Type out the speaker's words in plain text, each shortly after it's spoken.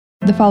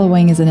The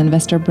following is an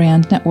Investor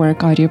Brand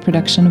Network audio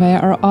production via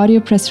our audio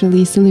press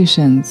release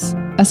solutions.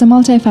 As a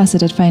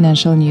multifaceted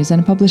financial news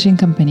and publishing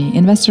company,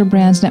 Investor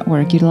Brand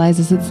Network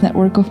utilizes its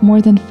network of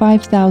more than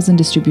 5,000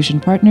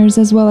 distribution partners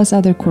as well as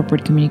other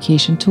corporate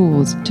communication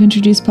tools to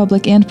introduce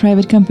public and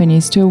private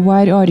companies to a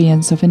wide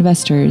audience of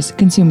investors,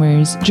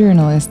 consumers,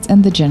 journalists,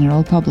 and the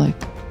general public.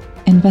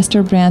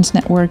 Investor Brand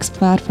Network's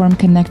platform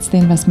connects the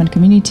investment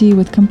community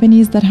with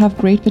companies that have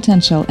great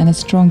potential and a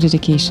strong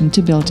dedication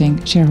to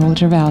building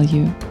shareholder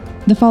value.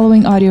 The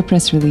following audio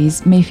press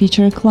release may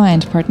feature a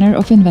client partner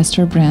of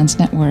Investor Brand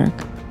Network.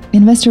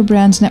 Investor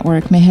Brand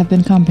Network may have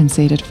been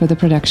compensated for the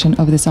production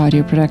of this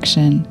audio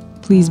production.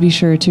 Please be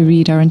sure to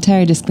read our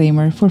entire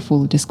disclaimer for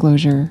full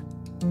disclosure.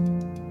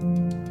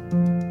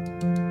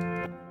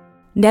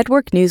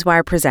 Network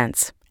Newswire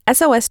presents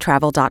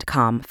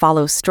SOStravel.com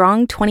follows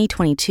strong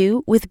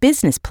 2022 with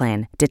business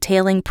plan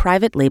detailing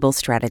private label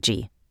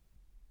strategy.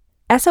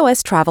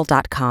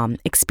 SOStravel.com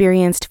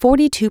experienced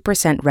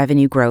 42%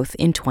 revenue growth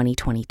in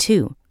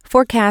 2022,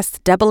 forecasts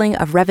doubling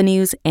of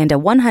revenues and a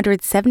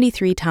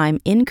 173-time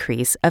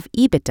increase of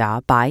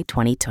EBITDA by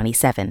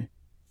 2027.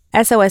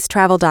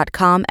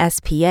 SOStravel.com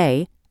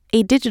S.p.A.,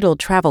 a digital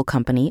travel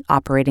company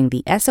operating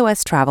the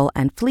SOS Travel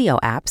and Fleo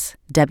apps,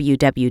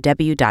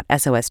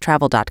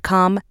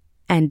 www.sostravel.com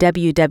and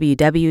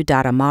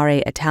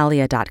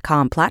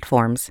www.amareitalia.com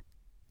platforms,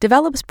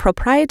 develops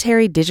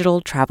proprietary digital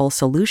travel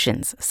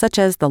solutions such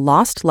as the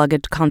Lost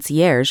Luggage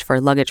Concierge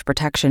for luggage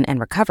protection and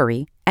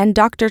recovery, and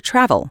Dr.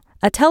 Travel,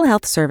 a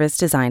telehealth service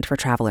designed for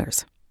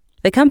travelers.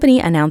 The company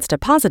announced a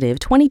positive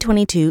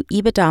 2022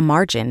 EBITDA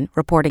margin,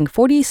 reporting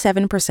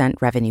 47%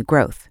 revenue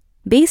growth.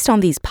 Based on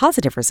these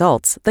positive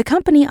results, the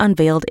company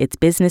unveiled its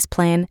business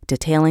plan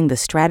detailing the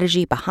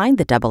strategy behind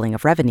the doubling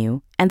of revenue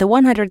and the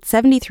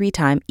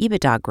 173-time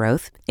EBITDA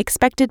growth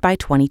expected by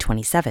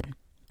 2027.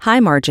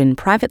 High-margin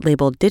private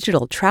label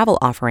digital travel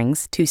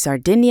offerings to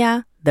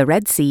Sardinia, the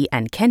Red Sea,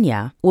 and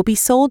Kenya will be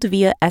sold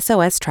via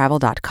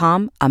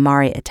sostravel.com,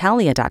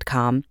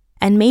 amareitalia.com,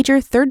 and major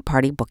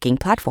third-party booking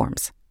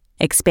platforms,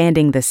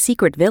 expanding the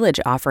Secret Village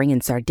offering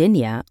in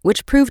Sardinia,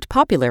 which proved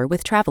popular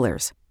with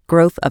travelers.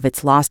 Growth of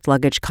its lost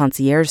luggage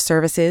concierge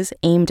services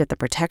aimed at the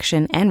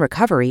protection and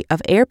recovery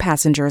of air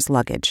passengers'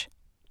 luggage.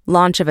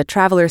 Launch of a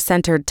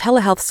traveler-centered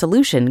telehealth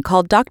solution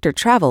called Dr.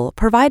 Travel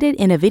provided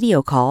in a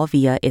video call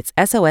via its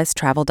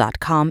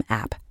sostravel.com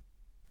app.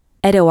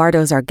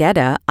 Eduardo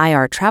Zargheta,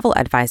 IR travel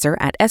advisor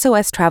at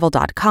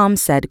sostravel.com,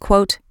 said,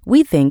 quote,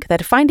 "We think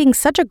that finding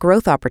such a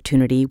growth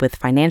opportunity with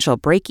financial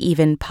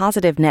break-even,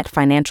 positive net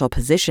financial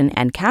position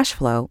and cash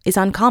flow is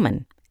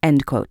uncommon,"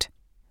 end quote.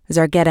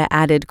 Zargheta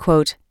added,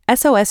 quote,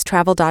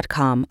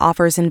 SOStravel.com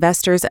offers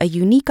investors a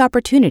unique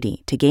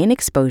opportunity to gain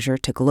exposure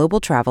to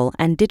global travel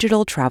and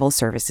digital travel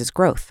services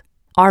growth.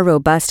 Our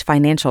robust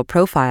financial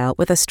profile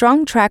with a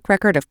strong track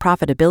record of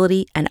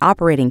profitability and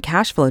operating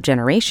cash flow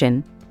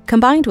generation,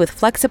 combined with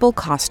flexible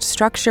cost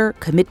structure,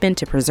 commitment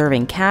to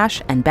preserving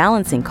cash, and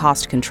balancing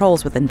cost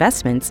controls with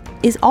investments,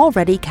 is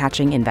already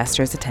catching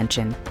investors'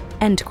 attention,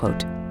 end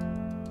quote.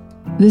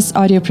 This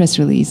audio press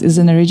release is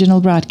an original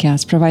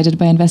broadcast provided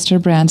by Investor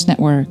Brand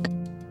Network,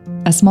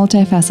 a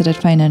multifaceted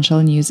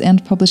financial news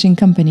and publishing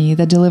company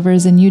that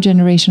delivers a new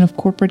generation of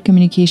corporate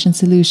communication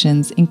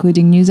solutions,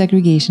 including news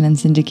aggregation and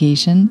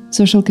syndication,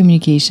 social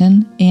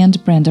communication,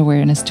 and brand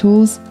awareness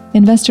tools.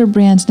 Investor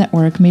Brand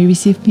Network may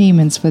receive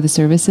payments for the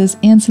services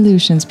and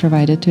solutions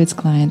provided to its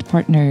client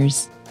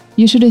partners.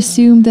 You should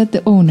assume that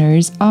the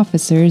owners,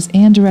 officers,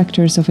 and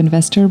directors of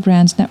Investor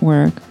Brand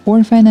Network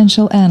or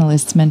financial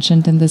analysts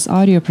mentioned in this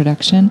audio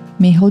production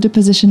may hold a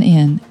position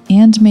in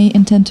and may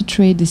intend to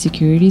trade the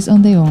securities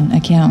on their own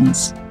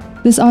accounts.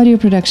 This audio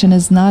production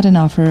is not an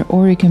offer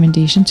or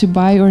recommendation to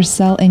buy or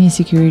sell any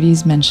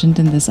securities mentioned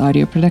in this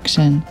audio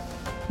production.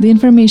 The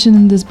information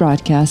in this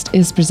broadcast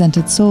is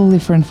presented solely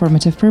for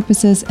informative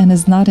purposes and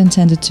is not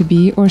intended to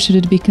be or should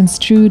it be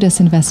construed as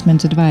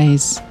investment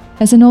advice.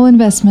 As in all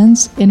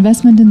investments,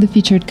 investment in the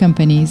featured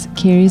companies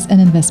carries an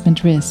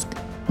investment risk.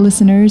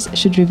 Listeners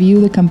should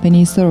review the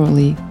companies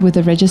thoroughly with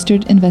a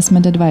registered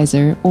investment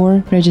advisor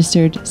or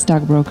registered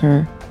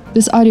stockbroker.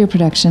 This audio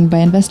production by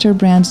Investor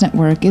Brand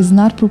Network is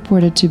not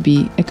purported to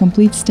be a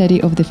complete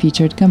study of the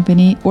featured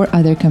company or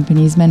other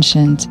companies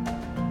mentioned.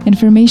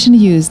 Information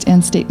used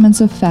and statements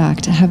of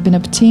fact have been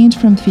obtained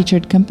from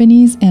featured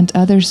companies and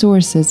other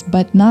sources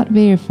but not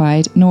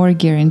verified nor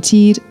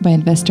guaranteed by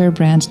Investor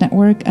Brand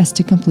Network as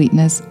to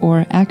completeness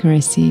or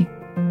accuracy.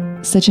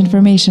 Such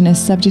information is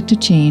subject to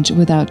change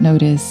without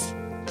notice.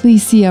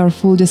 Please see our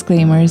full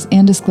disclaimers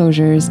and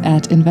disclosures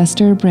at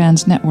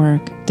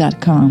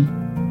investorbrandnetwork.com.